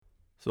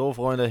So,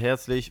 Freunde,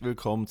 herzlich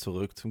willkommen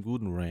zurück zum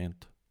guten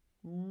Rant.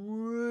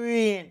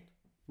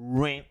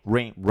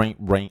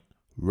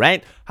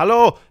 Rant.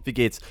 Hallo, wie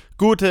geht's?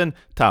 Guten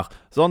Tag.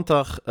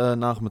 Sonntag,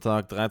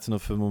 Nachmittag,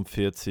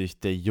 13.45 Uhr.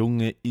 Der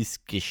Junge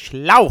ist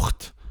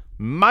geschlaucht.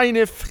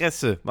 Meine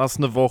Fresse, was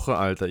eine Woche,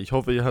 Alter. Ich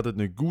hoffe, ihr hattet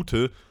eine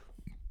gute.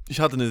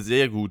 Ich hatte eine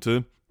sehr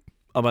gute,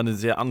 aber eine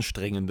sehr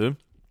anstrengende.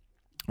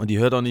 Und die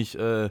hört auch nicht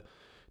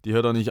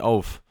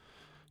auf.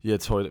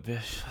 Jetzt heute.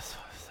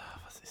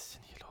 Was ist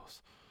denn hier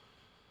los?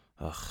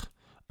 Ach,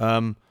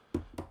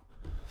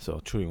 so,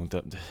 Entschuldigung,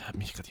 da hat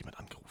mich gerade jemand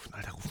angerufen.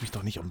 Alter, ruf mich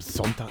doch nicht am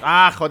Sonntag.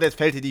 Ach Gott, jetzt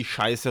fällt dir die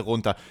Scheiße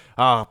runter.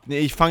 Nee,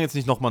 ich fange jetzt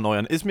nicht nochmal neu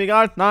an. Ist mir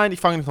egal? Nein, ich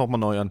fange nicht nochmal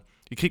neu an.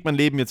 Ihr kriegt mein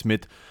Leben jetzt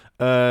mit.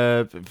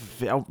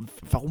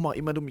 Warum auch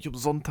immer du mich am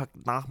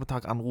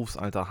Sonntagnachmittag anrufst,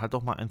 Alter, halt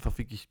doch mal einfach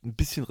wirklich ein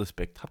bisschen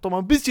Respekt. Hab doch mal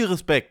ein bisschen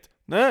Respekt,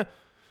 ne?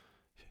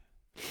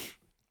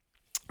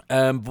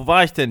 Wo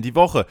war ich denn? Die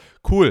Woche.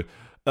 Cool.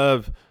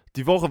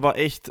 Die Woche war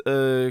echt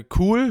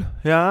cool,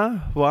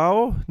 ja,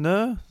 wow,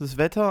 ne, das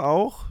Wetter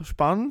auch,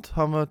 spannend,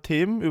 haben wir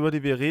Themen, über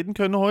die wir reden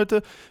können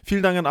heute.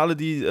 Vielen Dank an alle,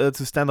 die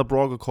zu Stand-Up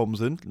Raw gekommen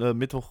sind.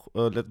 Mittwoch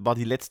war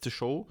die letzte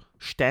Show,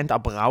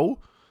 Stand-Up Raw,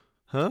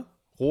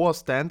 roher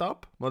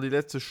Stand-Up, war die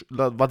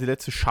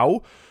letzte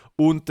Show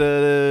und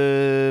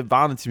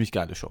war eine ziemlich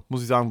geile Show,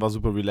 muss ich sagen, war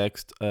super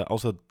relaxed,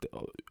 außer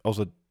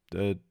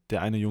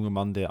der eine junge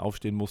Mann, der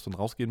aufstehen musste und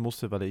rausgehen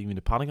musste, weil er irgendwie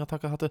eine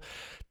Panikattacke hatte.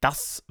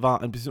 Das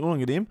war ein bisschen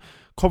unangenehm.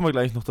 Kommen wir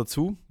gleich noch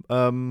dazu.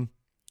 Aber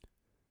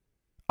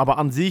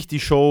an sich die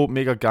Show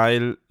mega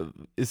geil.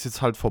 Ist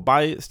jetzt halt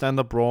vorbei.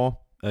 Stand-Up Raw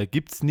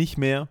gibt's nicht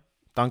mehr.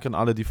 Danke an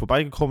alle, die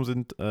vorbeigekommen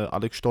sind.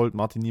 Alex Stolt,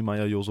 Martin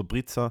Niemeyer, Joso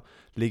Britzer.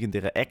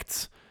 Legendäre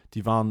Acts.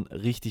 Die waren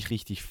richtig,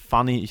 richtig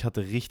funny. Ich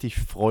hatte richtig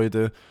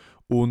Freude.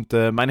 Und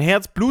mein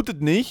Herz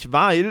blutet nicht,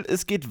 weil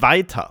es geht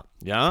weiter.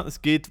 Ja,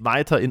 es geht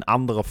weiter in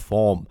anderer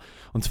Form.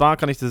 Und zwar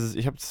kann ich das,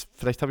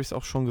 vielleicht habe ich es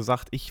auch schon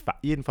gesagt,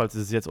 jedenfalls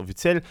ist es jetzt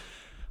offiziell,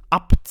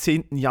 ab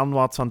 10.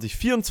 Januar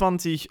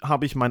 2024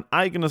 habe ich mein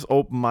eigenes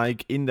Open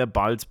Mic in der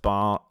Balz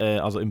Bar,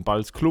 also im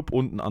Balz Club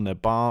unten an der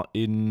Bar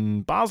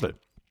in Basel.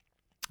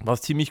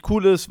 Was ziemlich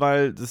cool ist,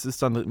 weil das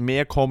ist dann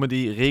mehr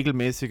Comedy,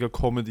 regelmäßiger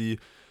Comedy,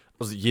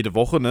 also jede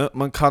Woche, ne?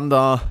 Man kann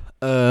da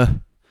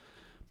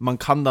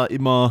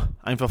immer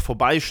einfach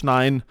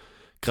vorbeischneien.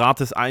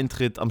 Gratis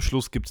Eintritt, am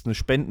Schluss gibt es eine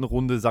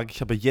Spendenrunde, sage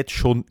ich aber jetzt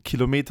schon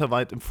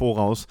kilometerweit im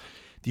Voraus.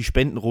 Die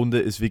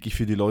Spendenrunde ist wirklich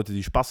für die Leute,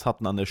 die Spaß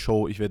hatten an der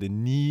Show. Ich werde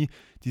nie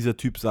dieser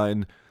Typ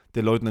sein,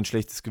 der Leuten ein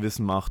schlechtes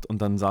Gewissen macht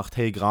und dann sagt,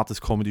 hey, gratis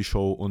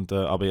Comedy-Show,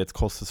 aber jetzt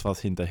kostet es was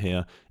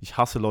hinterher. Ich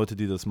hasse Leute,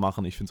 die das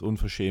machen, ich finde es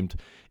unverschämt.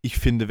 Ich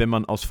finde, wenn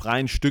man aus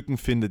freien Stücken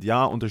findet,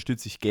 ja,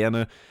 unterstütze ich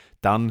gerne,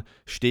 dann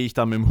stehe ich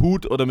da mit dem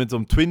Hut oder mit so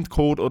einem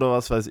Twin-Code oder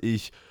was weiß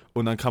ich.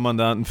 Und dann kann man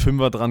da einen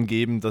Fünfer dran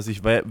geben, dass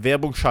ich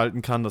Werbung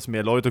schalten kann, dass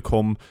mehr Leute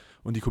kommen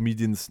und die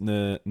Comedians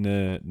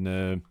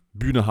eine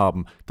Bühne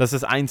haben. Das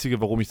ist das Einzige,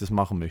 warum ich das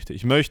machen möchte.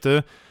 Ich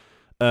möchte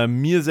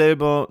mir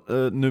selber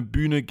eine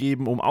Bühne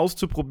geben, um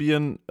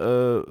auszuprobieren,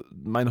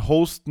 mein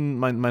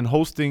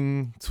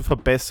Hosting zu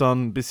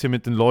verbessern, ein bisschen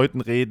mit den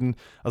Leuten reden.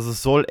 Also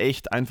es soll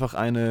echt einfach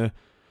eine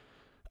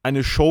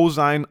Show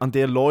sein, an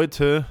der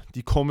Leute,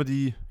 die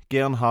Comedy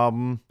gern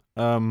haben,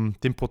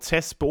 den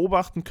Prozess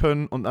beobachten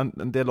können und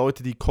an der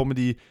Leute, die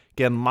Comedy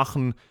gern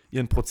machen,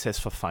 ihren Prozess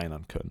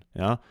verfeinern können.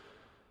 Ja?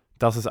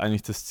 Das ist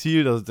eigentlich das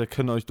Ziel. Da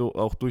können euch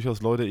auch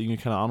durchaus Leute irgendwie,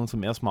 keine Ahnung,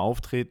 zum ersten Mal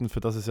auftreten. Für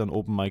das ist ja ein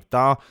Open Mic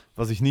da.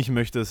 Was ich nicht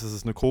möchte, ist, dass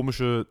es eine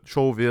komische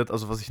Show wird.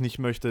 Also was ich nicht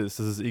möchte, ist,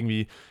 dass es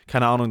irgendwie,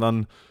 keine Ahnung,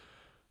 dann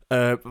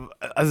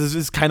also es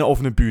ist keine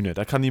offene Bühne.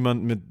 Da kann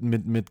niemand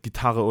mit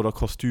Gitarre oder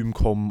Kostüm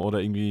kommen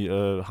oder irgendwie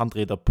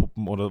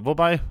Handrednerpuppen oder,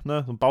 wobei,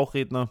 ne, so ein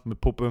Bauchredner mit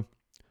Puppe.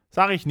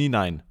 Sag ich nie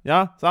nein.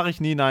 Ja, sag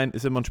ich nie nein,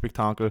 ist immer ein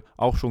Spektakel,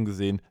 auch schon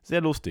gesehen. Sehr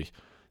lustig.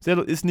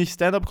 Ist nicht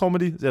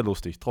Stand-Up-Comedy, sehr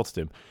lustig,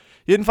 trotzdem.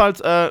 Jedenfalls,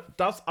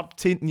 das ab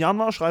 10.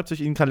 Januar, schreibt euch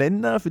in den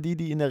Kalender, für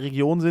die in der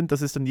Region sind,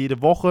 das ist dann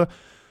jede Woche.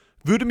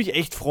 Würde mich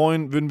echt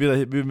freuen, würden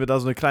wir da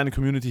so eine kleine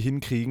Community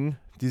hinkriegen,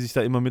 die sich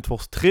da immer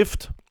mittwochs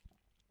trifft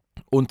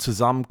und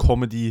zusammen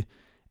Comedy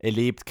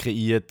erlebt,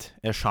 kreiert,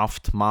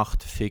 erschafft,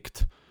 macht,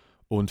 fickt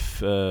und,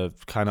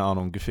 keine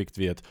Ahnung, gefickt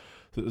wird.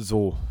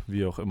 So,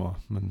 wie auch immer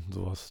man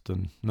sowas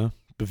dann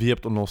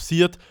bewirbt und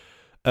lanciert.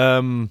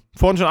 Vorhin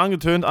schon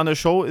angetönt, an der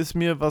Show ist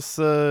mir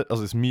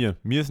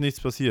mir ist nichts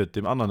passiert,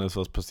 dem anderen ist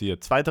was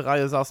passiert. Zweite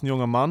Reihe saß ein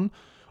junger Mann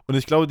und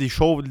ich glaube, die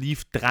Show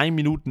lief 3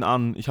 Minuten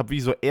an. Ich habe wie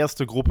so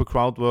erste Gruppe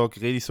Crowdwork,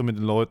 rede ich so mit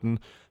den Leuten,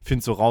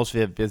 finde so raus,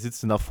 wer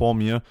sitzt denn da vor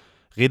mir.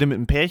 Rede mit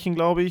einem Pärchen,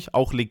 glaube ich,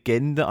 auch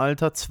Legende,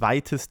 Alter,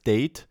 zweites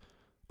Date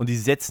und die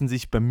setzen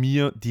sich bei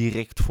mir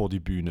direkt vor die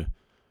Bühne.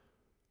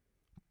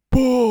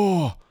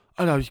 Boah!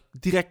 Alter, habe ich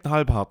direkt einen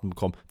Halbharten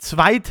bekommen.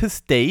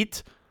 Zweites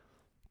Date,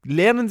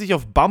 lernen sich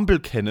auf Bumble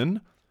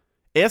kennen.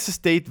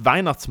 Erstes Date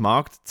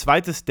Weihnachtsmarkt,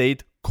 zweites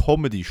Date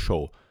Comedy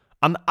Show.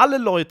 An alle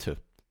Leute,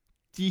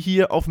 die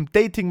hier auf dem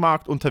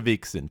Datingmarkt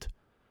unterwegs sind.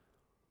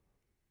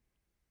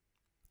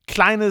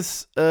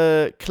 Kleines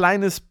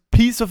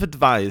Piece of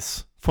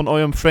Advice von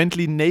eurem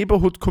Friendly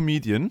Neighborhood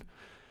Comedian.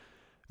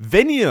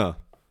 Wenn ihr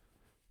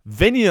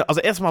Wenn ihr,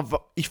 also erstmal,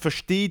 ich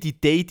verstehe die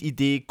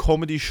Date-Idee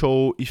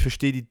Comedy-Show, ich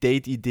verstehe die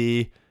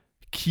Date-Idee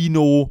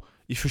Kino,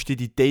 ich verstehe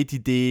die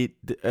Date-Idee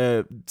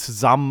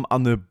zusammen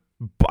an eine,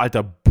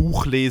 alter,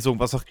 Buchlesung,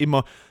 was auch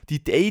immer.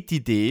 Die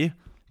Date-Idee,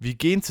 wir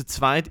gehen zu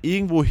zweit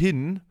irgendwo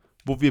hin,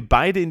 wo wir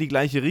beide in die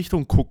gleiche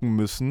Richtung gucken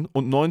müssen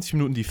und 90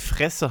 Minuten die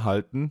Fresse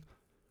halten,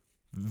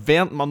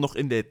 während man noch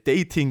in der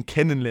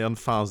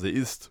Dating-Kennenlernphase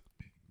ist.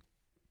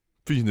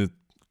 Finde ich eine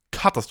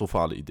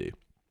katastrophale Idee.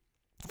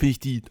 Finde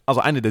ich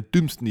also eine der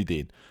dümmsten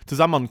Ideen.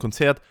 Zusammen an ein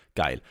Konzert,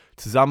 geil.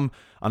 Zusammen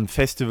an ein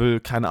Festival,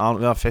 keine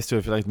Ahnung, ja,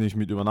 Festival vielleicht nicht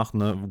mit übernachten,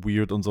 ne?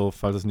 Weird und so,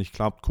 falls es nicht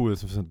klappt, cool. Wir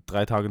sind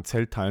 3 Tage im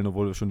Zelt teilen,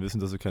 obwohl wir schon wissen,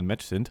 dass wir kein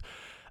Match sind.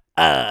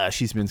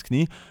 Schieß mir ins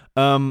Knie.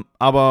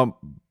 Aber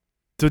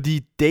so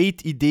die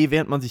Date-Idee,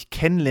 während man sich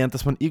kennenlernt,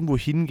 dass man irgendwo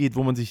hingeht,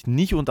 wo man sich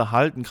nicht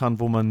unterhalten kann,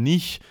 wo man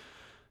nicht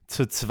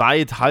zu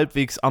zweit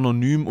halbwegs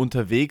anonym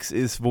unterwegs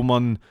ist, wo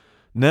man,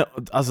 ne,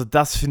 also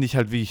das finde ich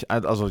halt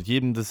also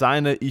jedem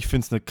Designer, ich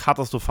finde es eine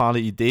katastrophale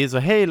Idee, so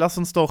hey, lass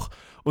uns doch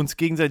uns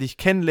gegenseitig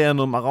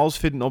kennenlernen und mal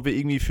rausfinden, ob wir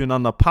irgendwie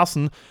füreinander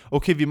passen.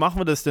 Okay, wie machen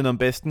wir das denn am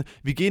besten?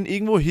 Wir gehen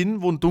irgendwo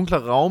hin, wo ein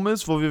dunkler Raum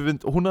ist, wo wir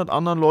mit 100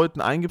 anderen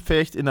Leuten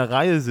eingepfercht in der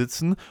Reihe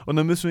sitzen und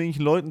dann müssen wir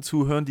irgendwelchen Leuten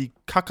zuhören, die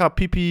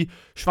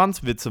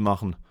Kaka-Pipi-Schwanzwitze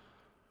machen.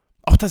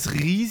 Auch das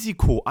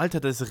Risiko, Alter,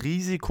 dass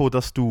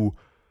du,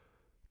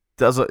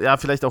 also ja,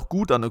 vielleicht auch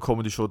gut an eine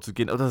Comedy-Show zu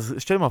gehen, aber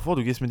stell dir mal vor,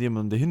 du gehst mit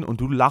jemandem dahin und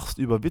du lachst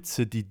über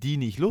Witze, die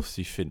nicht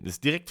lustig finden.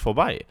 Ist direkt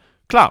vorbei.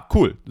 Klar,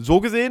 cool.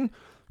 So gesehen,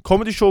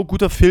 Comedy-Show,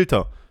 guter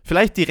Filter.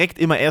 Vielleicht direkt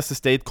immer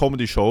erstes Date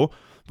Comedy-Show,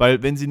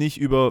 weil wenn er nicht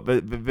über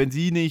die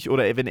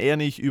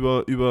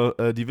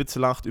Witze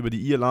lacht, über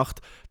die ihr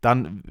lacht,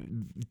 dann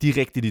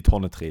direkt in die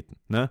Tonne treten.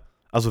 Ne?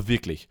 Also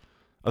wirklich.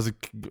 Also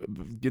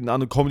in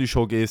eine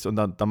Comedy-Show gehst und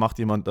dann macht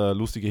jemand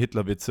lustige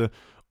Hitler-Witze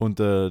und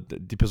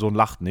die Person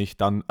lacht nicht,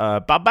 dann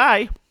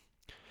bye-bye.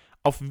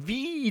 Auf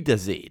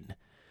Wiedersehen.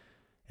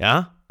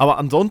 Ja, aber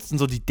ansonsten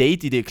so die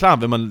Date-Idee,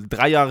 klar, wenn man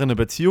 3 Jahre in einer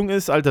Beziehung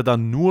ist, Alter,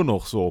 dann nur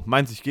noch so.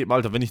 Meinst du,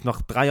 Alter, wenn ich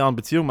nach 3 Jahren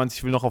Beziehung, meinst du,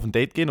 ich will noch auf ein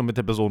Date gehen und mit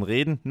der Person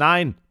reden?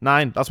 Nein,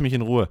 lass mich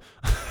in Ruhe.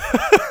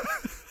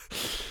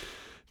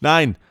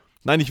 Nein,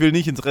 ich will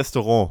nicht ins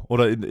Restaurant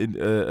oder in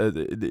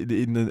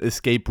einen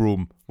Escape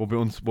Room, wo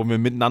wir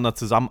miteinander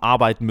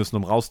zusammenarbeiten müssen,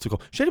 um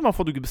rauszukommen. Stell dir mal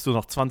vor, du bist so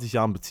nach 20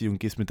 Jahren Beziehung,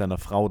 gehst mit deiner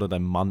Frau oder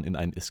deinem Mann in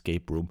einen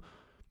Escape Room.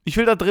 Ich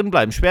will da drin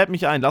bleiben, sperrt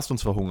mich ein, lasst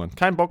uns verhungern.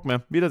 Kein Bock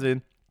mehr,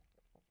 Wiedersehen.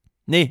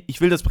 Nee, ich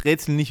will das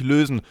Rätsel nicht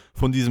lösen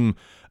von diesem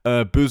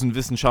bösen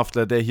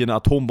Wissenschaftler, der hier eine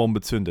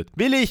Atombombe zündet.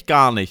 Will ich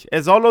gar nicht.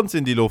 Er soll uns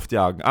in die Luft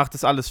jagen. Ach,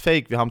 das ist alles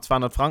fake. Wir haben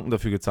 200 Franken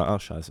dafür gezahlt.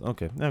 Ach, scheiße.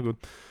 Okay, ja gut.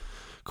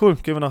 Cool,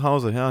 gehen wir nach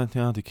Hause. Ja,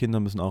 die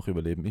Kinder müssen auch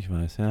überleben. Ich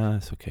weiß. Ja,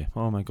 ist okay.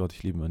 Oh mein Gott,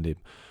 ich liebe mein Leben.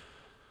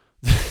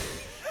 Ich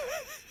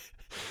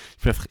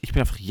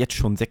bin einfach jetzt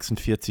schon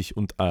 46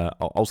 und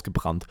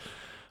ausgebrannt.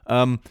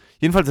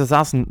 Jedenfalls, da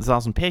saß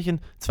ein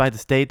Pärchen,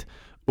 zweites Date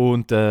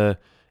und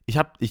ich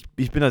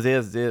bin da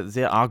sehr, sehr,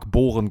 sehr arg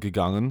bohren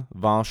gegangen.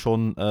 War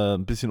schon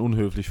ein bisschen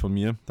unhöflich von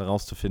mir, da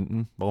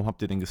rauszufinden. Warum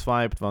habt ihr denn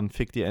geswiped? Wann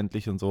fickt ihr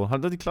endlich und so?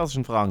 Halt die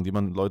klassischen Fragen, die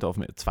man Leute auf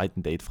dem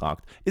zweiten Date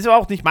fragt. Ist aber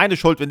auch nicht meine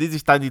Schuld, wenn die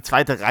sich da in die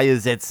zweite Reihe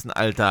setzen,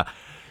 Alter.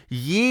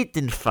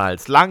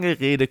 Jedenfalls, lange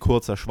Rede,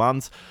 kurzer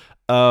Schwanz.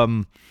 Da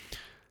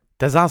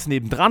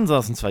nebendran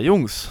saßen 2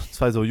 Jungs.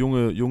 2 so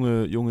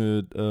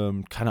junge,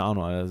 keine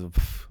Ahnung, also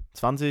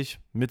 20,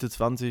 Mitte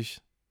 20,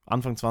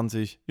 Anfang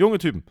 20, junge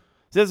Typen.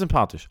 Sehr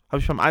sympathisch. Habe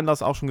ich beim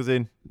Einlass auch schon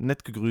gesehen.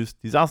 Nett gegrüßt.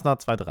 Die saßen da,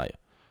 2. Reihe.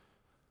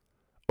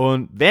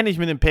 Und während ich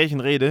mit dem Pärchen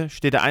rede,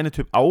 steht der eine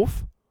Typ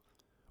auf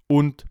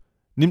und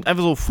nimmt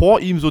einfach so vor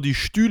ihm so die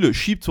Stühle,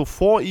 schiebt so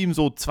vor ihm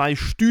so 2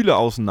 Stühle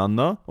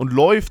auseinander und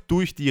läuft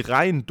durch die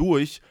Reihen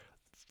durch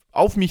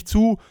auf mich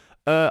zu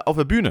auf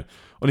der Bühne.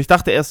 Und ich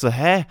dachte erst so,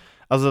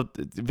 also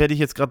werde ich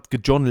jetzt gerade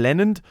John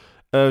Lennon,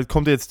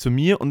 kommt er jetzt zu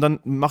mir und dann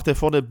macht er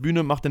vor der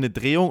Bühne eine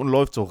Drehung und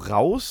läuft so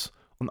raus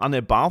und an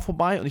der Bar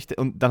vorbei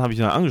und dann habe ich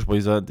ihn angesprochen,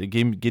 ich sage,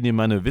 gehen dir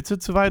meine Witze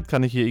zu weit?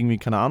 Kann ich hier irgendwie,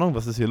 keine Ahnung,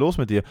 was ist hier los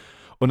mit dir?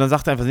 Und dann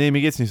sagt er einfach, nee, mir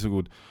geht's nicht so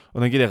gut.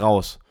 Und dann geht er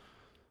raus.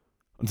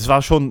 Und das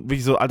war schon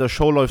wirklich so, Alter,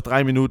 Show läuft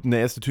 3 Minuten,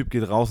 der erste Typ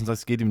geht raus und sagt,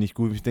 es geht ihm nicht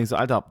gut. Und ich denke so,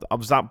 Alter,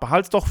 aber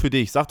behalt's doch für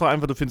dich. Sag doch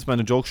einfach, du findest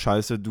meine Jokes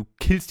scheiße, du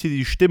killst hier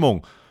die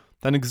Stimmung.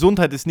 Deine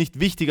Gesundheit ist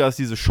nicht wichtiger als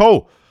diese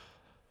Show.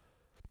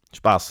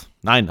 Spaß.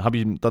 Nein, habe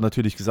ich ihm dann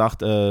natürlich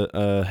gesagt,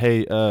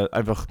 hey,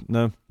 einfach,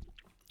 ne,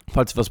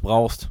 falls du was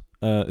brauchst,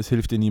 es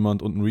hilft dir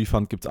niemand und einen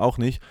Refund gibt's auch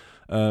nicht.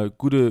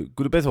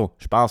 Gute Besserung,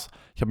 Spaß.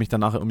 Ich habe mich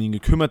dann nachher um ihn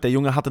gekümmert. Der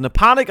Junge hatte eine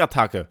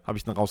Panikattacke, habe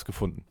ich dann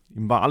rausgefunden.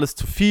 Ihm war alles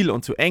zu viel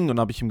und zu eng und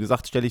habe ich ihm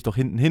gesagt, stell dich doch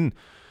hinten hin.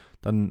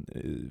 Dann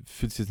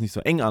fühlt es sich jetzt nicht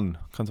so eng an.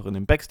 Kannst auch in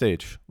den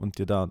Backstage und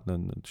dir da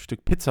ein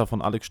Stück Pizza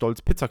von Alex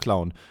Stolz Pizza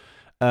klauen.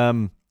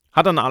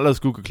 Hat dann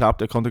alles gut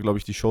geklappt. Er konnte, glaube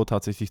ich, die Show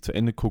tatsächlich zu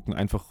Ende gucken,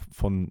 einfach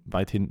von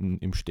weit hinten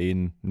im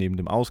Stehen neben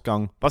dem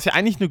Ausgang. Was ja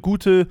eigentlich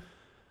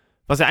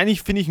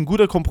finde ich, ein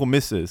guter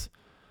Kompromiss ist.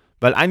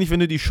 Weil eigentlich, wenn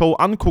du die Show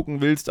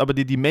angucken willst, aber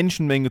dir die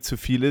Menschenmenge zu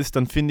viel ist,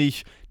 dann finde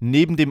ich,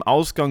 neben dem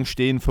Ausgang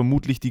stehen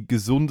vermutlich die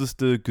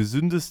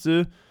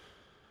gesündeste.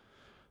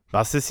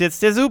 Was ist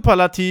jetzt der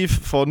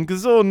Superlativ von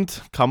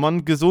gesund? Kann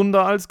man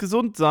gesunder als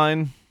gesund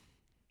sein?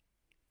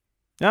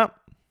 Ja,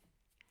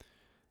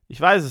 ich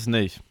weiß es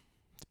nicht.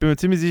 Ich bin mir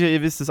ziemlich sicher,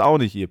 ihr wisst es auch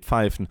nicht, ihr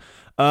Pfeifen.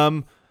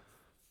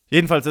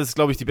 Jedenfalls, das ist,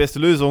 glaube ich, die beste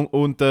Lösung.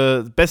 Und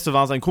das Beste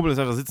war, sein Kumpel ist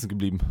einfach sitzen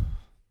geblieben.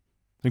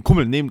 Ein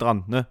Kumpel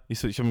nebendran, ne? Ich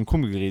habe mit dem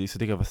Kumpel geredet. Ich so,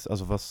 Digga, was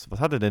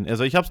hat er denn? Er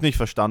so, ich hab's nicht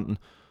verstanden.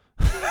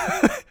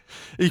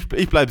 ich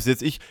bleib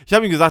sitzen. Ich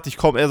habe ihm gesagt, ich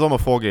komme, er soll mal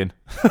vorgehen.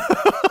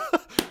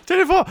 Stell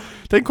dir vor,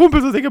 dein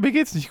Kumpel so, Digga, mir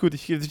geht's nicht gut.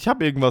 Ich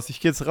hab irgendwas, ich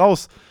geh jetzt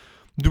raus.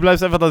 Und du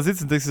bleibst einfach da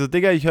sitzen und denkst dir so,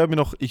 Digga, ich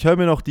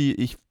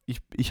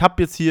hab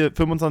jetzt hier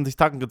 25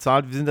 Tacken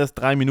gezahlt, wir sind erst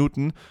 3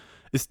 Minuten.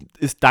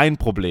 Ist dein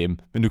Problem,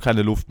 wenn du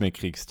keine Luft mehr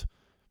kriegst.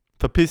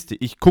 Verpiss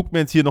dich. Ich guck mir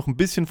jetzt hier noch ein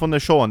bisschen von der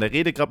Show an. Der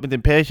redet gerade mit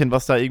dem Pärchen,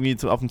 was da irgendwie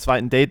auf dem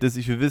zweiten Date ist.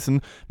 Ich will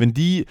wissen, wenn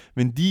die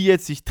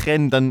jetzt sich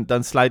trennen,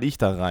 dann slide ich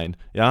da rein.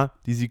 Ja,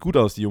 die sieht gut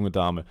aus, die junge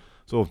Dame.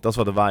 So, das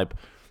war der Vibe.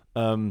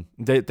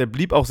 Der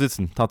blieb auch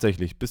sitzen,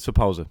 tatsächlich, bis zur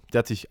Pause. Der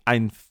hat sich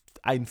ein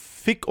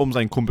Fick um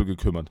seinen Kumpel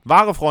gekümmert.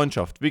 Wahre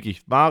Freundschaft,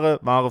 wirklich,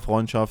 wahre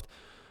Freundschaft.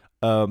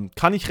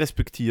 Kann ich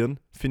respektieren,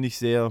 finde ich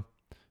sehr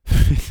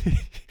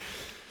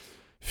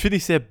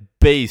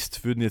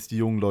based, würden jetzt die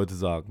jungen Leute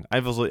sagen.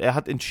 Einfach so, er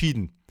hat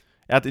entschieden,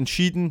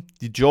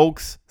 die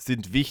Jokes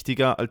sind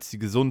wichtiger als die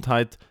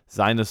Gesundheit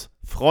seines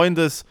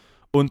Freundes.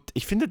 Und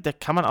ich finde, da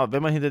kann man auch,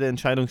 wenn man hinter der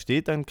Entscheidung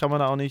steht, dann kann man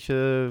da auch nicht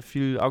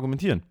viel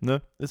argumentieren.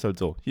 Ne? Ist halt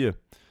so. Hier,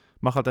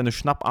 mach halt deine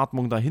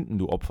Schnappatmung da hinten,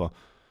 du Opfer.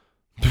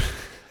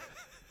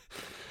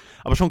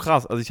 Aber schon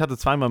krass. Also ich hatte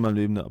zweimal in meinem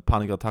Leben eine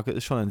Panikattacke.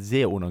 Ist schon ein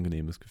sehr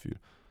unangenehmes Gefühl.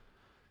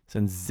 Ist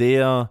ein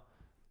sehr,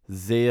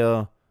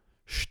 sehr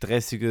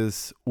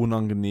stressiges,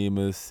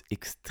 unangenehmes,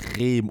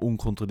 extrem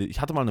unkontrolliert.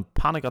 Ich hatte mal eine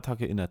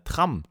Panikattacke in der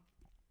Tram. Und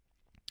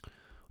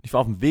ich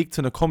war auf dem Weg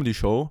zu einer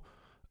Comedy-Show.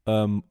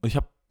 Und ich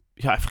habe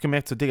einfach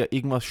gemerkt, so, Digga,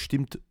 irgendwas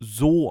stimmt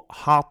so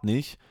hart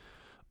nicht.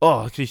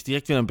 Oh, da kriege ich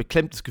direkt wieder ein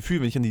beklemmtes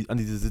Gefühl, wenn ich an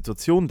diese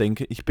Situation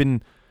denke. Ich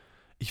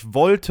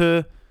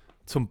wollte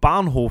zum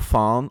Bahnhof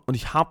fahren und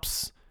ich habe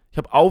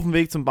auf dem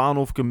Weg zum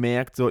Bahnhof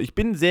gemerkt, so, ich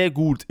bin sehr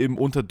gut im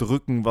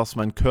Unterdrücken, was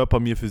mein Körper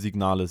mir für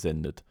Signale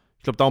sendet.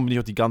 Ich glaube, darum bin ich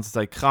auch die ganze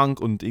Zeit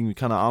krank und irgendwie,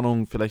 keine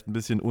Ahnung, vielleicht ein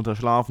bisschen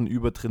unterschlafen,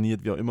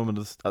 übertrainiert, wie auch immer man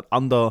das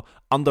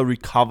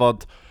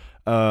under-recovered.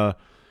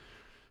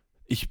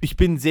 Ich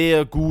bin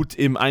sehr gut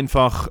im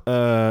einfach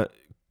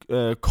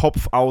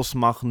Kopf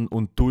ausmachen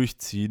und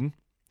durchziehen.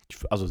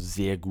 Also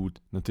sehr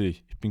gut,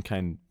 natürlich. Ich bin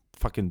kein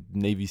fucking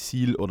Navy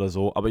Seal oder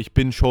so, aber ich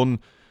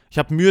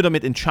habe Mühe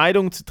damit,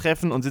 Entscheidungen zu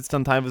treffen und sitze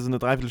dann teilweise eine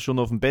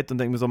Dreiviertelstunde auf dem Bett und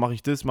denke mir so, mache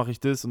ich das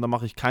und dann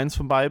mache ich keins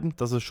von beiden.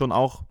 Das ist schon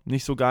auch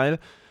nicht so geil.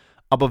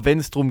 Aber wenn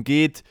es darum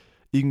geht,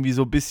 irgendwie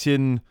so ein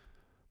bisschen,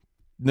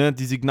 ne,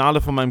 die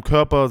Signale von meinem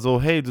Körper so,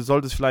 hey, du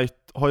solltest vielleicht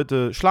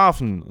heute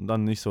schlafen. Und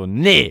dann nicht so,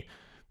 nee,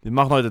 wir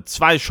machen heute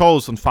 2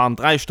 Shows und fahren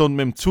 3 Stunden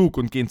mit dem Zug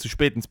und gehen zu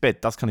spät ins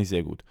Bett. Das kann ich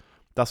sehr gut.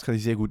 Das kann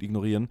ich sehr gut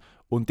ignorieren.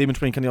 Und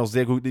dementsprechend kann ich auch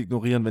sehr gut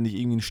ignorieren, wenn ich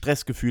irgendwie ein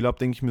Stressgefühl habe,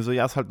 denke ich mir so,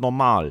 ja, ist halt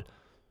normal.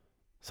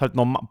 Ist halt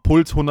normal.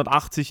 Puls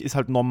 180 ist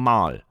halt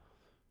normal.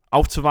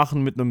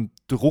 Aufzuwachen mit einem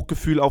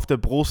Druckgefühl auf der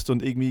Brust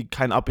und irgendwie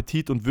kein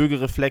Appetit und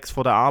Würgereflex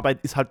vor der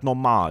Arbeit ist halt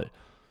normal.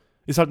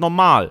 Ist halt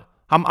normal.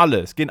 Haben alle.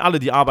 Es gehen alle,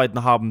 die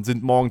Arbeiten haben,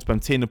 sind morgens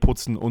beim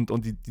Zähneputzen und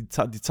die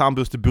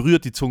Zahnbürste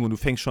berührt die Zunge und du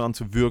fängst schon an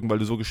zu würgen, weil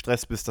du so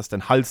gestresst bist, dass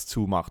dein Hals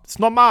zumacht. Ist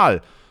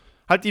normal.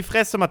 Halt die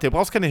Fresse, Mateo.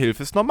 Brauchst keine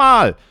Hilfe. Ist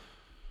normal.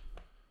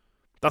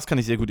 Das kann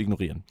ich sehr gut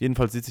ignorieren.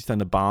 Jedenfalls sitze ich da in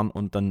der Bahn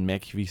und dann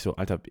merke ich, wie ich so,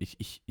 Alter,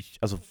 ich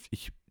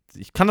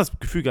kann das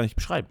Gefühl gar nicht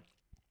beschreiben.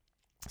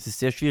 Es ist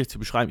sehr schwierig zu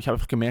beschreiben. Ich habe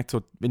einfach gemerkt,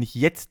 so, wenn ich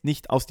jetzt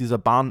nicht aus dieser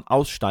Bahn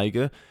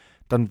aussteige,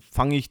 dann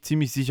fange ich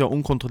ziemlich sicher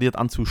unkontrolliert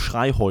an zu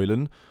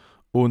schreiheulen.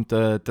 Und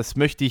das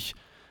möchte ich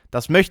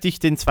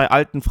den 2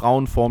 alten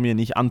Frauen vor mir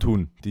nicht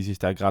antun, die sich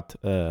da gerade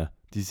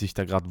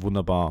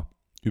wunderbar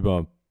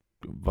über,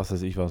 was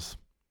weiß ich was,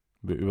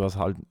 über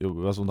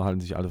was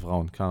unterhalten sich alle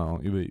Frauen, keine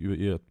Ahnung, über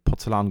ihr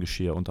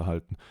Porzellangeschirr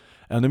unterhalten.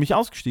 Dann bin ich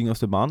ausgestiegen aus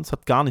der Bahn, es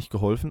hat gar nicht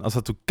geholfen, also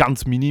es hat so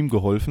ganz minim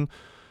geholfen,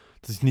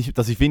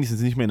 dass ich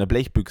wenigstens nicht mehr in der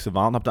Blechbüchse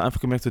war und habe da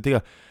einfach gemerkt, so,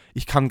 Digga,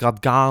 ich kann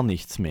gerade gar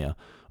nichts mehr.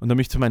 Und dann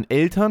bin ich zu meinen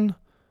Eltern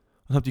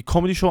und habe die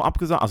Comedy-Show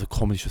abgesagt, also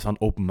Comedy-Show, das war ein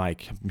Open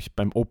Mic, ich habe mich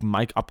beim Open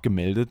Mic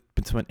abgemeldet,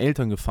 bin zu meinen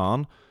Eltern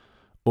gefahren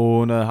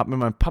und habe mit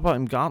meinem Papa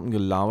im Garten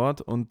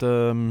gelabert und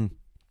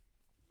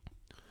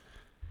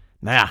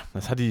naja,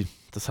 das hat die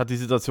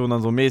Situation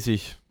dann so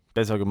mäßig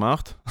besser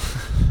gemacht.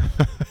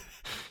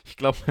 Ich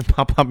glaube, mein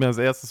Papa hat mir als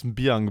erstes ein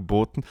Bier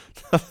angeboten.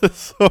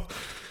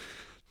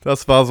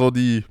 Das war so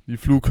die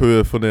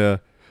Flughöhe von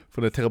der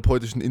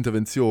therapeutischen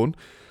Intervention.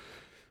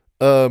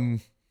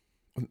 Und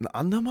ein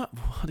andermal,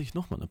 wo hatte ich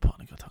nochmal eine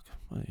Panikattacke?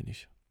 Weiß ich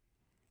nicht.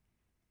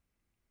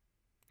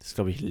 Das ist,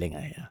 glaube ich, länger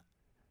her.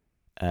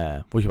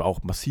 Wo ich aber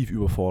auch massiv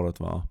überfordert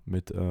war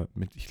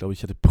ich glaube,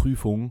 ich hatte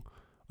Prüfungen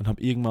und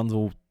habe irgendwann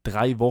so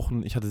 3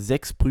 Wochen, ich hatte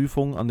 6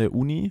 Prüfungen an der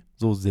Uni,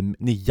 so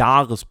eine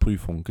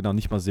Jahresprüfung, genau,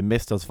 nicht mal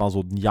Semester, das war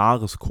so ein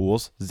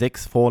Jahreskurs,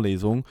 6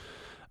 Vorlesungen.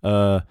 Ich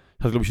hatte,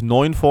 glaube ich,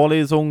 9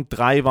 Vorlesungen,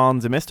 3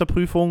 waren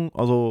Semesterprüfungen,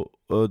 also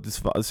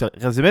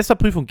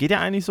Semesterprüfung geht ja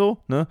eigentlich so,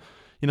 ne?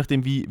 Je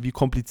nachdem, wie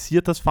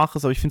kompliziert das Fach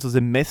ist, aber ich finde, so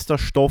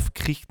Semesterstoff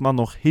kriegt man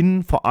noch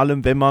hin, vor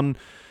allem, wenn man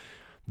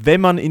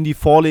wenn man in die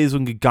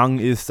Vorlesung gegangen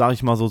ist, sage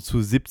ich mal so zu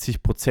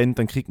 70%,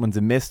 dann kriegt man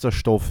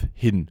Semesterstoff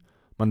hin.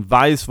 Man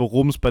weiß,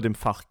 worum es bei dem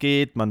Fach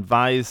geht, man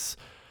weiß,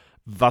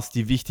 was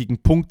die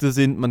wichtigen Punkte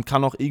sind. Man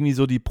kann auch irgendwie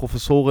so die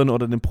Professorin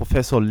oder den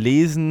Professor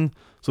lesen,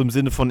 so im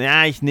Sinne von,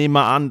 ja, ich nehme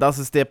mal an, das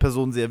ist der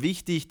Person sehr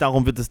wichtig,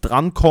 darum wird es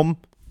drankommen,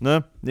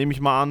 ne, nehme ich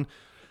mal an.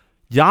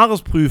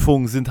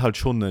 Jahresprüfungen sind halt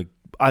schon eine,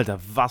 Alter,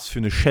 was für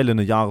eine Schelle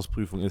eine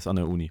Jahresprüfung ist an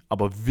der Uni.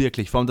 Aber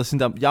wirklich, vor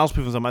allem,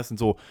 Jahresprüfungen sind meistens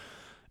so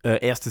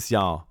erstes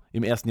Jahr.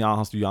 Im ersten Jahr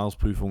hast du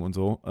Jahresprüfung und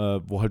so,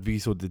 wo halt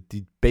wirklich so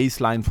die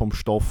Baseline vom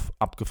Stoff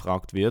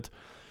abgefragt wird.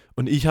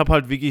 Und ich habe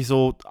halt wirklich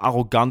so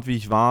arrogant, wie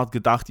ich war,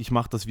 gedacht, ich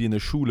mache das wie in der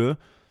Schule.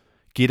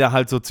 Gehe da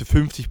halt so zu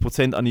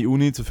 50% an die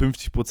Uni, zu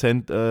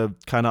 50%,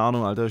 keine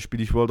Ahnung, Alter,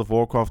 spiele ich World of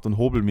Warcraft und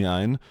hobel mir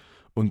ein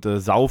und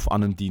sauf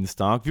an einem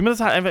Dienstag. Wie man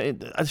das halt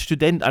einfach als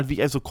Student halt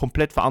wirklich so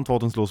komplett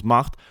verantwortungslos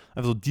macht.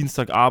 Einfach so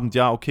Dienstagabend,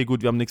 ja, okay,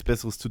 gut, wir haben nichts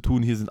Besseres zu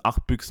tun. Hier sind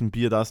 8 Büchsen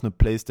Bier, da ist eine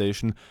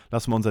Playstation.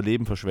 Lassen wir unser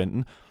Leben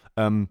verschwenden.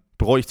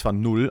 Bereue ich zwar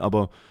null,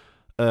 aber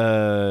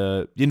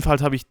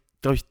jedenfalls habe ich,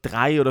 glaube ich,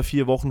 3 oder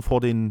 4 Wochen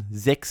vor den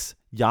 6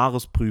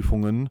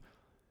 Jahresprüfungen,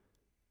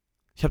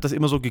 ich habe das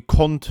immer so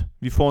gekonnt,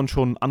 wie vorhin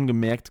schon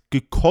angemerkt,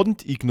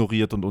 gekonnt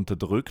ignoriert und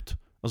unterdrückt.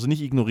 Also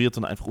nicht ignoriert,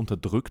 sondern einfach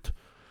unterdrückt.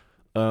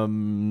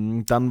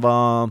 Dann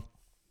war,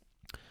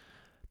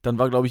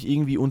 glaube ich,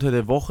 irgendwie unter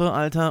der Woche,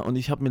 Alter, und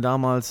ich habe mir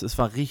damals, es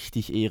war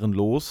richtig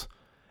ehrenlos,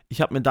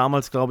 ich habe mir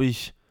damals, glaube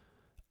ich,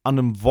 an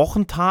einem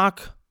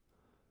Wochentag,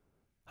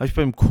 habe ich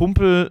beim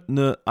Kumpel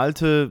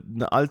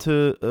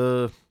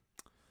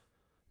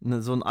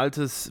so ein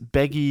altes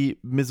Baggy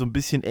mit so ein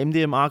bisschen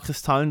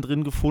MDMA-Kristallen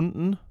drin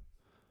gefunden.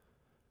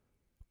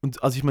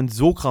 Und also ich meine,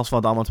 so krass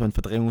war damals mein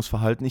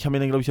Verdrängungsverhalten. Ich habe mir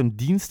dann, glaube ich, am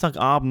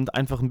Dienstagabend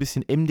einfach ein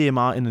bisschen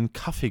MDMA in einen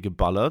Kaffee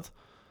geballert.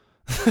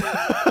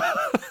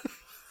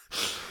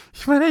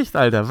 Ich meine echt,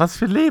 Alter, was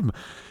für ein Leben.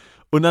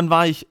 Und dann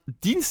war ich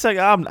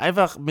Dienstagabend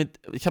einfach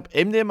ich habe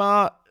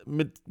MDMA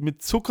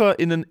mit Zucker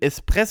in einen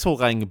Espresso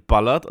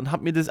reingeballert und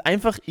habe mir das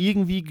einfach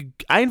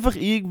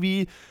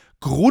irgendwie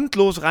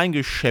grundlos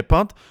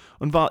reingescheppert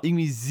und war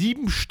irgendwie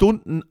 7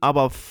 Stunden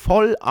aber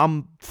voll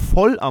am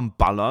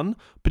Ballern.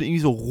 Bin irgendwie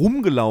so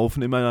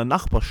rumgelaufen in meiner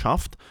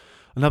Nachbarschaft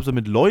und habe so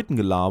mit Leuten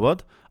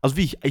gelabert. Also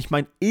wie ich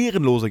meine,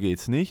 ehrenloser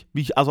geht's nicht.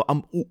 Wie ich also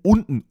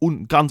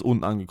ganz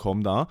unten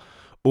angekommen da.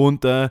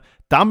 Und dann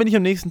bin ich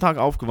am nächsten Tag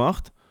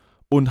aufgewacht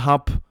und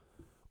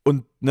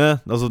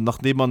also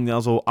nachdem man ja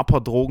so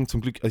Drogen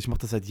zum Glück, also ich mache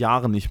das seit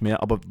Jahren nicht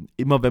mehr, aber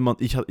immer wenn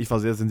ich war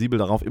sehr sensibel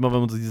darauf, immer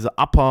wenn man so diese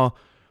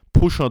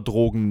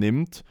Pusher-Drogen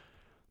nimmt,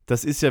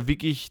 das ist ja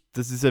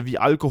wie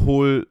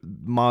Alkohol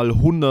mal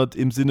 100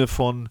 im Sinne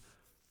von,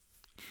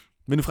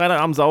 wenn du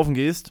Freitagabend saufen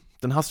gehst,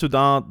 dann hast du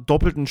da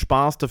doppelten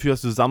Spaß, dafür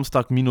hast du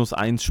Samstag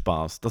 -1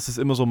 Spaß. Das ist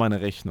immer so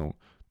meine Rechnung.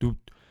 Du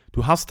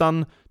hast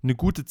dann eine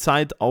gute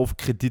Zeit auf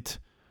Kredit.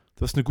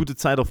 Du hast eine gute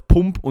Zeit auf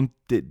Pump und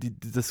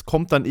das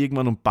kommt dann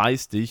irgendwann und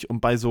beißt dich. Und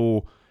bei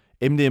so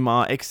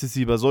MDMA,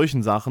 Ecstasy, bei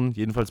solchen Sachen,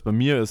 jedenfalls bei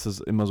mir ist es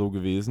immer so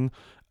gewesen,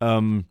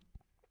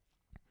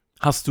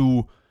 hast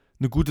du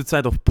eine gute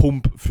Zeit auf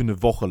Pump für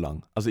eine Woche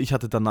lang. Also ich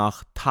hatte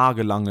danach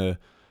tagelange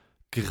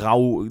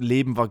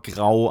Leben war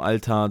grau,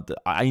 Alter,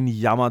 ein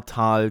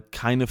Jammertal,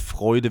 keine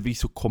Freude, wirklich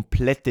so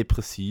komplett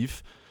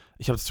depressiv.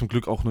 Ich habe es zum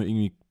Glück auch nur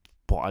irgendwie,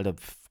 Alter,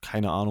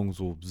 keine Ahnung,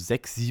 so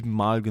 6, 7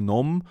 Mal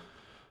genommen.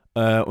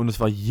 Und es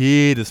war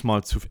jedes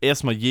Mal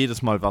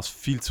was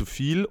viel zu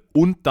viel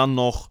und dann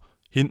noch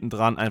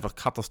hintendran einfach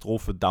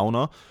Katastrophe,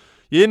 Downer.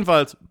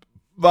 Jedenfalls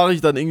war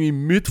ich dann irgendwie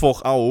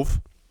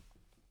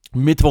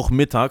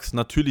Mittwochmittags,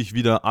 natürlich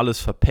wieder alles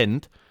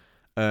verpennt,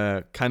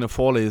 keine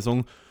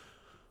Vorlesung.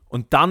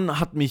 Und dann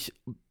hat mich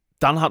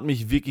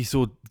wirklich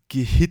so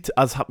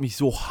hat mich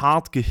so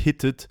hart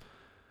gehittet,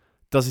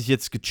 dass ich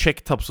jetzt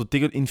gecheckt habe, so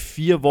Digga, in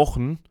 4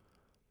 Wochen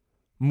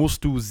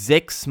musst du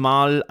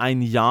 6-mal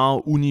ein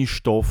Jahr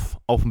Unistoff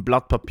auf ein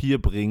Blatt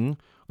Papier bringen.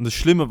 Und das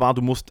Schlimme war,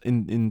 du musst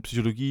in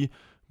Psychologie,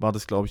 war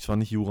das glaube ich, es war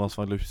nicht Jura, es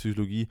war glaube ich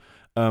Psychologie,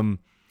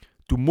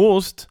 du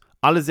musst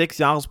alle 6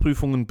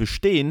 Jahresprüfungen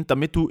bestehen,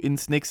 damit du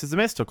ins nächste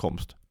Semester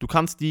kommst. Du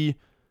kannst die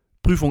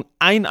Prüfung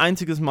ein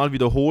einziges Mal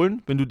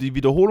wiederholen. Wenn du die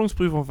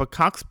Wiederholungsprüfung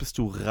verkackst, bist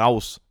du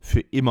raus. Für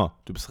immer.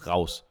 Du bist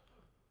raus.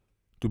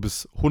 Du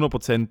bist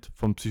 100%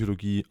 von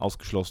Psychologie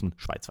ausgeschlossen,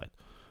 schweizweit.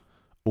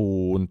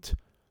 Und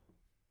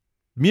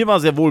mir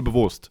war sehr wohl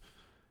bewusst,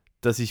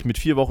 dass ich mit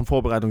 4 Wochen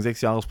Vorbereitung, 6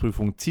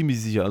 Jahresprüfungen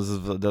ziemlich sicher,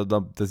 also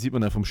da sieht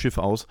man ja vom Schiff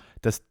aus,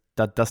 dass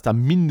da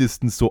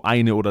mindestens so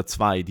 1 oder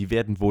 2, die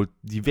werden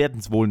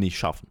es wohl nicht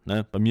schaffen.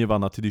 Ne? Bei mir war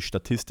natürlich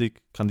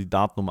Statistik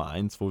Kandidat Nummer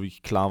 1, wo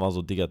wirklich klar war,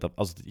 so Digga,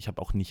 also ich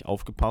habe auch nicht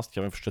aufgepasst, ich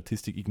habe einfach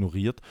Statistik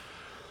ignoriert.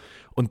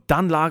 Und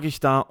dann lag ich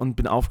da und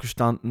bin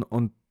aufgestanden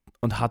und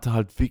hatte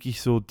halt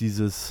wirklich so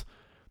dieses,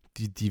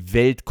 die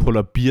Welt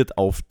kollabiert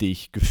auf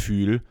dich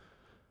Gefühl.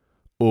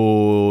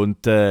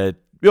 Und dachte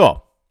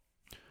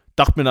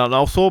mir dann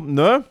auch so,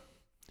 ne?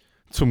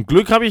 Zum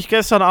Glück habe ich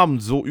gestern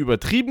Abend so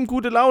übertrieben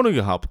gute Laune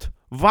gehabt.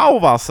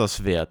 Wow, war es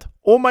das wert.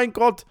 Oh mein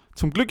Gott,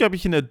 zum Glück habe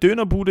ich in der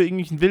Dönerbude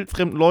irgendwelchen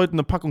wildfremden Leuten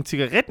eine Packung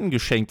Zigaretten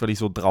geschenkt, weil ich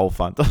so drauf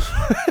war.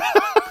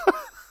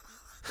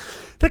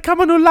 Da kann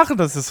man nur lachen,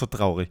 das ist so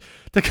traurig.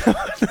 Da kann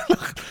man nur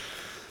lachen.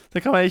 Da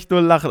kann man echt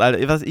nur lachen,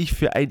 Alter. Was ich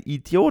für ein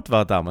Idiot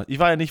war damals. Ich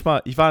war ja nicht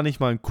mal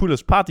ein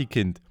cooles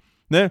Partykind.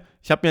 Ne?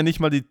 Ich habe mir nicht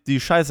mal die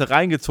Scheiße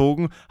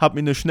reingezogen, habe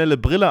mir eine schnelle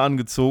Brille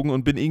angezogen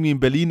und bin irgendwie in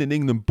Berlin in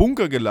irgendeinem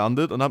Bunker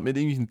gelandet und habe mit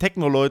irgendwelchen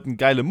Techno-Leuten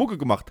geile Mucke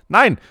gemacht.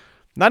 Nein,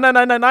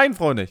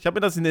 Freunde. Ich habe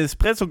mir das in den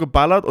Espresso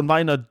geballert und war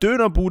in einer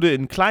Dönerbude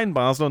in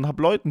Kleinbasel und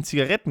habe Leuten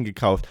Zigaretten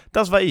gekauft.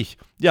 Das war ich.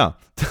 Ja,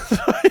 das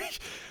war ich.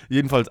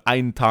 Jedenfalls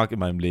einen Tag in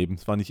meinem Leben.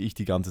 Das war nicht ich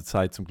die ganze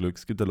Zeit zum Glück.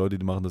 Es gibt ja Leute,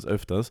 die machen das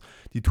öfters.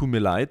 Die tun mir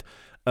leid.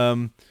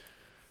 Und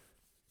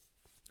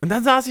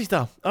dann saß ich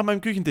da an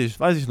meinem Küchentisch,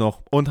 weiß ich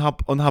noch, und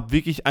hab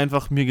wirklich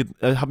einfach mir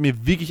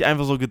wirklich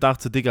einfach so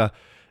gedacht, so Digga,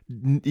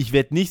 ich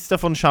werde nichts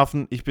davon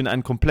schaffen. Ich bin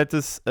ein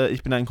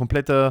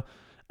kompletter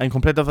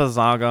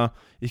Versager.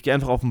 Ich gehe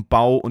einfach auf den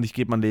Bau und ich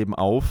gebe mein Leben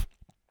auf.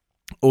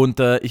 Und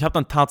ich habe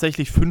dann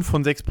tatsächlich 5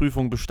 von 6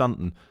 Prüfungen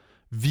bestanden.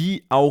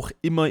 Wie auch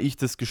immer ich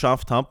das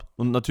geschafft habe.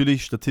 Und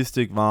natürlich,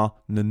 Statistik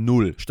war eine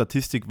 0.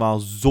 Statistik war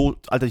so,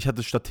 Alter, ich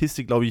hatte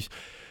Statistik, glaube ich,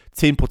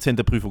 10%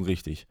 der Prüfung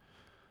richtig.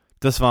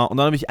 Und dann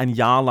habe ich ein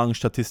Jahr lang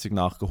Statistik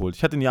nachgeholt.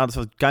 Das war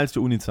die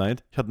geilste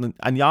Uni-Zeit. Ich hatte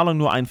ein Jahr lang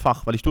nur ein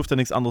Fach, weil ich durfte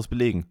nichts anderes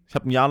belegen. Ich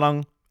hatte ein Jahr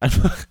lang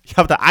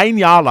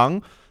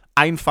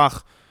ein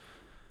Fach.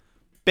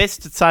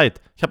 Beste Zeit.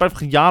 Ich habe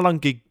einfach ein Jahr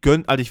lang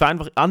gegönnt. Also ich war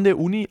einfach an der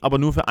Uni, aber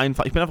nur für ein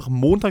Fach. Ich bin einfach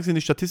montags in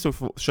die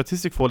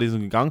Statistikvorlesung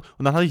gegangen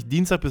und dann hatte ich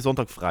Dienstag bis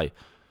Sonntag frei.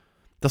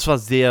 Das war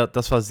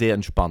sehr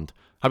entspannt.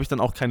 Habe ich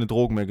dann auch keine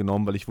Drogen mehr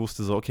genommen, weil ich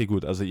wusste so, okay,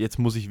 gut, also jetzt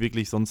muss ich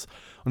wirklich sonst...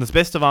 Und das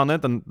Beste war, ne,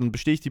 dann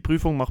bestehe ich die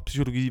Prüfung, mache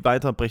Psychologie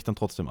weiter, breche dann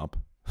trotzdem ab.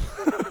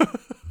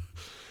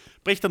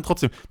 Dieses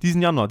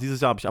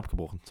Jahr habe ich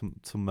abgebrochen.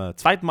 Zum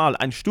zweiten Mal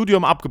ein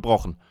Studium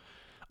abgebrochen.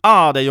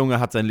 Der Junge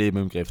hat sein Leben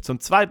im Griff. Zum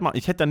zweiten Mal,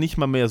 ich hätte dann nicht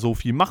mal mehr so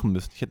viel machen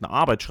müssen. Ich hätte eine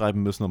Arbeit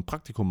schreiben müssen und ein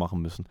Praktikum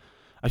machen müssen.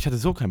 Aber ich hatte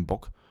so keinen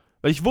Bock.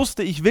 Weil ich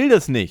wusste, ich will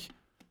das nicht.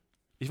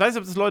 Ich weiß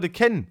nicht, ob das Leute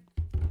kennen.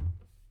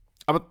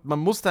 Aber man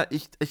muss da,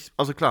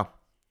 also klar,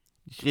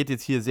 ich rede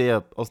jetzt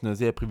hier aus einer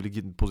sehr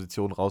privilegierten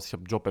Position raus. Ich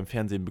habe einen Job beim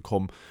Fernsehen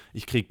bekommen.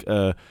 Ich krieg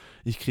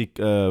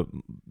keine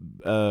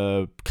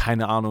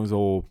Ahnung,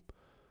 so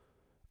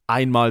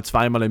einmal,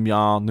 zweimal im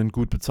Jahr einen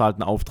gut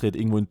bezahlten Auftritt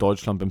irgendwo in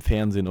Deutschland beim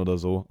Fernsehen oder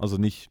so. Also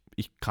ich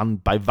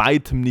kann bei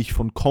weitem nicht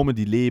von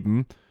Comedy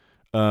leben.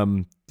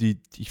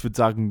 Ich würde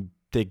sagen,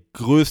 der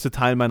größte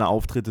Teil meiner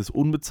Auftritte ist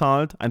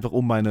unbezahlt, einfach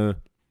um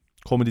meine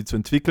Comedy zu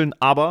entwickeln.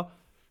 Aber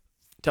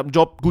ich habe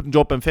einen guten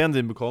Job beim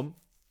Fernsehen bekommen.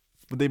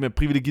 Von dem her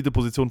privilegierte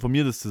Position von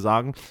mir, das zu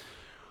sagen.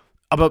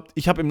 Aber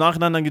ich habe im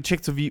Nachhinein dann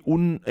gecheckt, so wie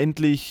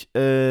unnötig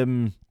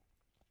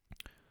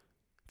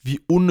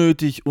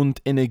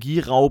und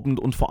energieraubend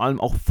und vor allem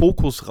auch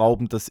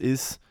fokusraubend das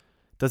ist,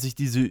 dass ich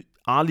diese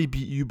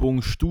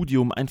Alibi-Übung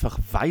Studium einfach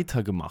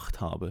weitergemacht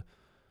habe.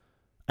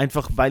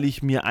 Einfach weil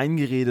ich mir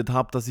eingeredet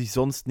habe, dass ich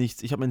sonst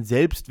nichts, ich habe meinen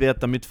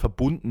Selbstwert damit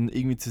verbunden,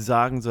 irgendwie zu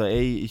sagen, so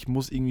ey, ich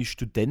muss irgendwie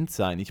Student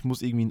sein, ich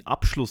muss irgendwie einen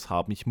Abschluss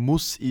haben, ich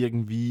muss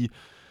irgendwie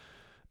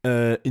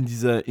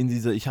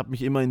ich habe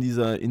mich immer in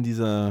dieser,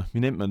 wie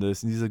nennt man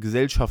das, in dieser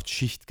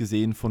Gesellschaftsschicht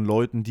gesehen von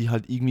Leuten, die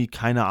halt irgendwie,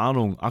 keine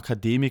Ahnung,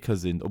 Akademiker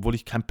sind, obwohl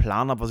ich keinen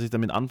Plan habe, was ich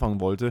damit anfangen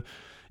wollte.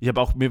 Mir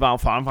war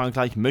von Anfang an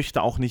klar, ich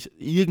möchte auch nicht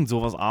irgend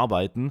sowas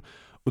arbeiten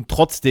und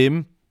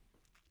trotzdem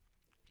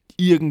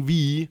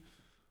irgendwie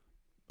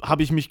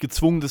habe ich mich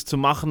gezwungen, das zu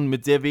machen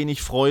mit sehr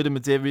wenig Freude,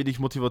 mit sehr wenig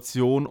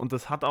Motivation und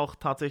das hat auch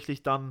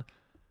tatsächlich dann,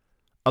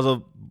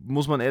 also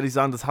muss man ehrlich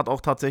sagen, das hat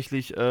auch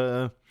tatsächlich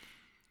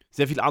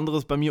sehr viel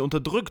anderes bei mir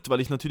unterdrückt,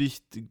 weil ich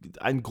natürlich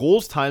einen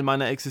Großteil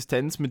meiner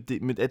Existenz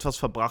mit etwas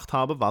verbracht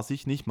habe, was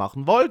ich nicht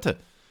machen wollte.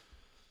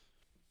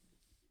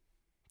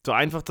 So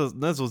einfach,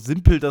 so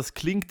simpel das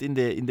klingt in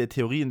der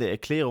Theorie, in der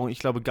Erklärung. Ich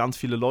glaube, ganz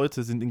viele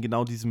Leute sind in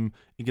genau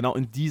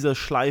in dieser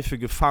Schleife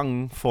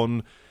gefangen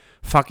von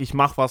fuck, ich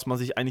mach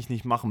was ich eigentlich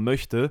nicht machen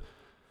möchte,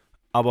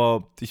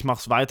 aber ich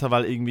mach's weiter,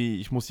 weil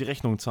irgendwie ich muss die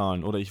Rechnung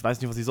zahlen oder ich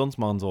weiß nicht, was ich sonst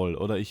machen soll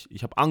oder ich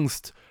habe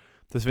Angst,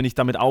 dass wenn ich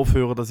damit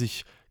aufhöre, dass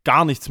ich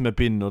gar nichts mehr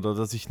bin oder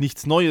dass ich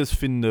nichts Neues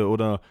finde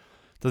oder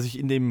dass ich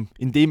in dem,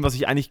 was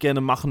ich eigentlich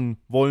gerne machen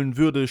wollen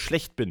würde,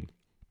 schlecht bin.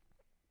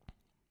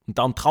 Und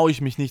darum traue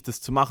ich mich nicht, das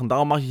zu machen.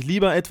 Darum mache ich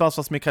lieber etwas,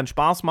 was mir keinen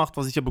Spaß macht,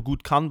 was ich aber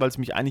gut kann, weil es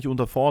mich eigentlich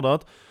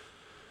unterfordert.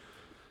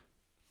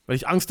 Weil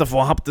ich Angst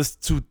davor habe, das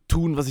zu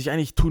tun, was ich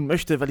eigentlich tun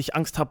möchte, weil ich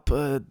Angst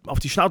habe, auf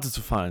die Schnauze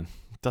zu fallen.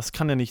 Das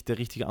kann ja nicht der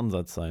richtige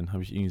Ansatz sein,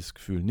 habe ich irgendwie das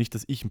Gefühl. Nicht,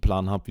 dass ich einen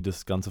Plan habe, wie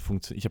das Ganze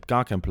funktioniert. Ich habe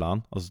gar keinen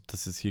Plan. Also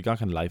das ist hier gar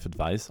kein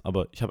Live-Advice.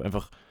 Aber ich habe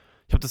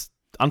das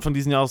Anfang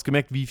dieses Jahres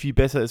gemerkt, wie viel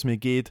besser es mir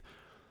geht,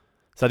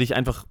 seit ich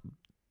einfach,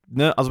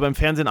 also beim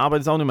Fernsehen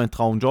arbeite ist auch nicht mein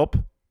Traumjob.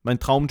 Mein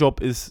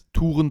Traumjob ist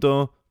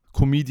tourender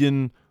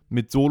Comedian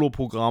mit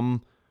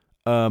Soloprogramm,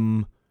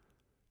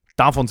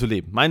 davon zu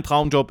leben. Mein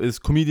Traumjob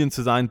ist, Comedian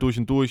zu sein, durch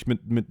und durch,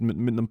 mit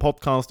einem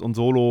Podcast und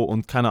Solo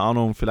und keine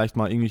Ahnung, vielleicht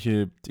mal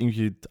irgendwelche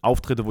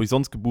Auftritte, wo ich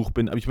sonst gebucht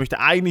bin. Aber ich möchte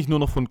eigentlich nur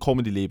noch von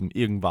Comedy leben,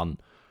 irgendwann.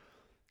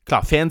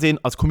 Klar, Fernsehen,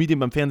 als Comedian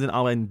beim Fernsehen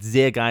arbeiten,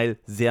 sehr geil,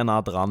 sehr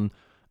nah dran.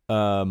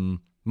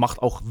 Macht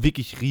auch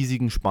wirklich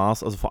riesigen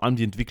Spaß. Also vor allem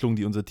die Entwicklung,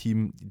 die unser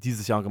Team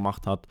dieses Jahr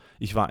gemacht hat.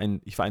 Ich war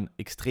ein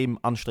extrem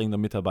anstrengender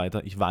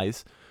Mitarbeiter, ich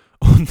weiß.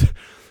 Und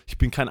ich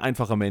bin kein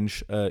einfacher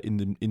Mensch,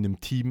 in dem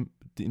Team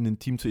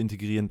zu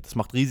integrieren. Das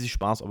macht riesig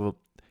Spaß, aber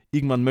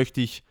irgendwann möchte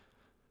ich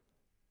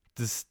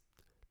das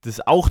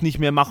auch nicht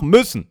mehr machen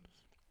müssen.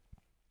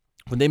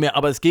 Von dem her,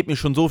 aber es geht mir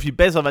schon so viel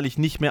besser, weil ich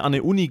nicht mehr an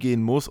eine Uni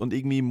gehen muss und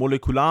irgendwie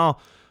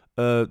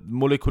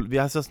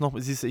wie heißt das noch?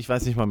 Ich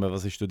weiß nicht mal mehr,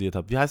 was ich studiert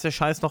habe. Wie heißt der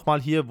Scheiß nochmal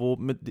hier, wo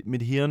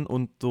mit Hirn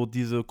und so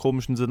diese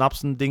komischen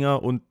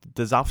Synapsen-Dinger und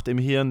der Saft im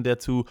Hirn, der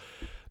zu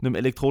einem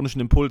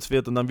elektronischen Impuls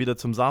wird und dann wieder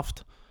zum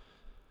Saft?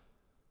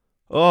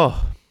 Oh,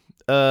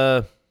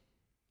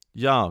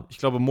 ja, ich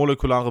glaube,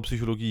 molekulare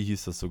Psychologie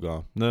hieß das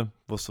sogar, ne?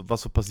 Was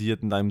so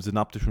passiert in deinem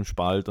synaptischen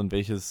Spalt und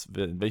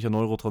welcher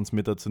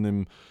Neurotransmitter zu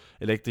einem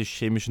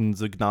elektrisch-chemischen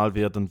Signal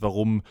wird und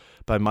warum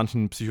bei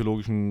manchen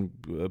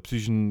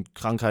psychischen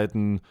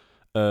Krankheiten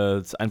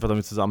es einfach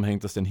damit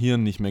zusammenhängt, dass dein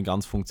Hirn nicht mehr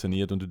ganz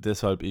funktioniert und du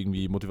deshalb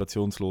irgendwie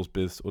motivationslos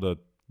bist oder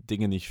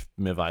Dinge nicht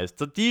mehr weißt.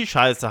 So die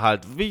Scheiße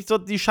halt. So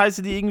die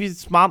Scheiße, die irgendwie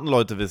smarten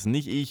Leute wissen,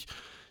 nicht ich.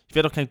 Ich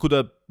wäre doch kein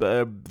guter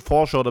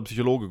Forscher oder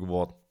Psychologe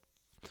geworden.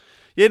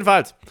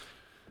 Jedenfalls,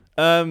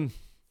 ich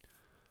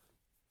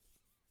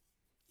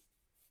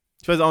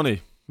weiß auch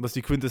nicht, was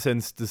die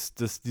Quintessenz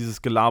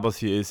dieses Gelabers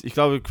hier ist. Ich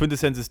glaube,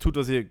 Quintessenz ist, tut,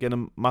 was ihr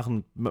gerne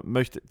machen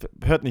möchtet.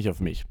 Hört nicht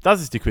auf mich.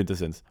 Das ist die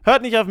Quintessenz.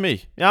 Hört nicht auf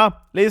mich.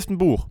 Ja, lest ein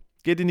Buch.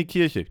 Geht in die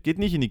Kirche. Geht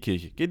nicht in die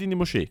Kirche. Geht in die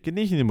Moschee. Geht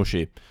nicht in die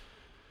Moschee.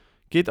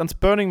 Geht ans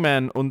Burning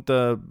Man und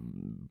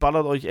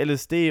ballert euch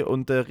LSD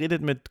und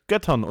redet mit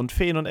Göttern und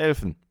Feen und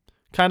Elfen.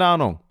 Keine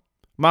Ahnung.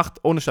 Macht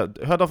ohne Scheiß.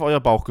 Hört auf euer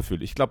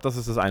Bauchgefühl. Ich glaube, das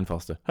ist das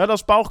Einfachste. Hört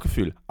aufs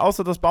Bauchgefühl.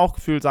 Außer das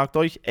Bauchgefühl sagt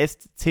euch,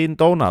 esst 10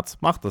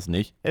 Donuts. Macht das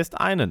nicht. Esst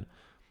einen.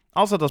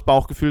 Außer das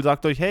Bauchgefühl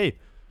sagt euch, hey,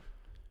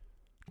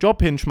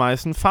 Job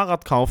hinschmeißen,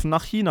 Fahrrad kaufen,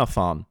 nach China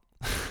fahren.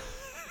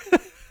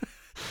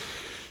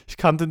 Ich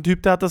kannte einen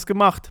Typ, der hat das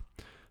gemacht.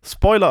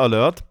 Spoiler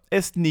Alert, er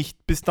ist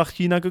nicht bis nach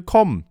China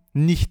gekommen.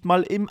 Nicht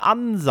mal im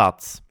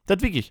Ansatz. Der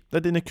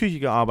hat in der Küche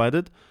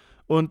gearbeitet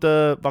und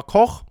war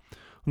Koch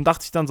und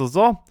dachte sich dann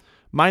so,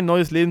 mein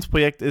neues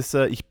Lebensprojekt ist,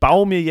 ich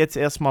baue mir jetzt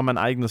erstmal mein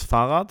eigenes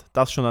Fahrrad.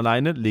 Das schon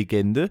alleine,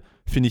 Legende.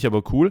 Finde ich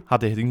aber cool,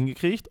 hat er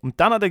hingekriegt. Und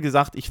dann hat er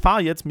gesagt, ich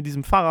fahre jetzt mit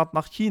diesem Fahrrad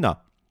nach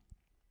China.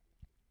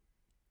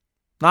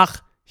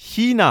 Nach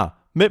China.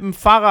 Mit dem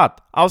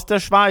Fahrrad aus der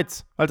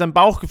Schweiz. Weil sein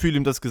Bauchgefühl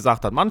ihm das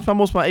gesagt hat. Manchmal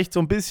muss man echt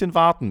so ein bisschen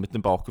warten mit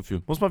dem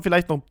Bauchgefühl. Muss man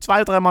vielleicht noch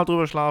 2-3 Mal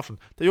drüber schlafen.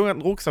 Der Junge hat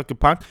einen Rucksack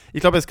gepackt. Ich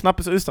glaube, er ist knapp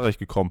bis Österreich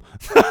gekommen.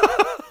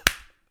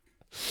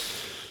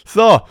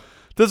 So.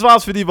 Das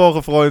war's für die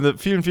Woche, Freunde.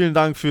 Vielen, vielen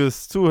Dank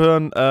fürs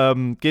Zuhören.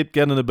 Gebt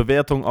gerne eine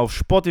Bewertung auf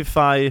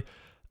Spotify.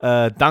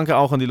 Danke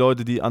auch an die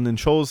Leute, die an den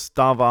Shows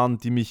da waren,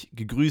 die mich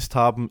gegrüßt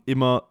haben.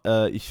 Immer,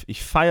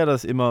 ich feiere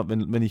das immer,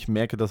 wenn ich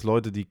merke, dass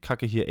Leute die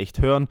Kacke hier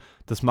echt hören.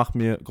 Das macht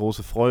mir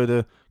große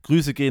Freude.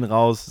 Grüße gehen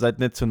raus, seid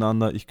nett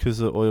zueinander. Ich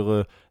küsse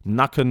eure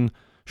Nacken,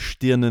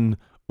 Stirnen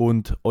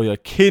und euer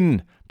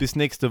Kinn. Bis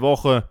nächste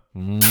Woche.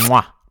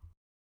 Mua.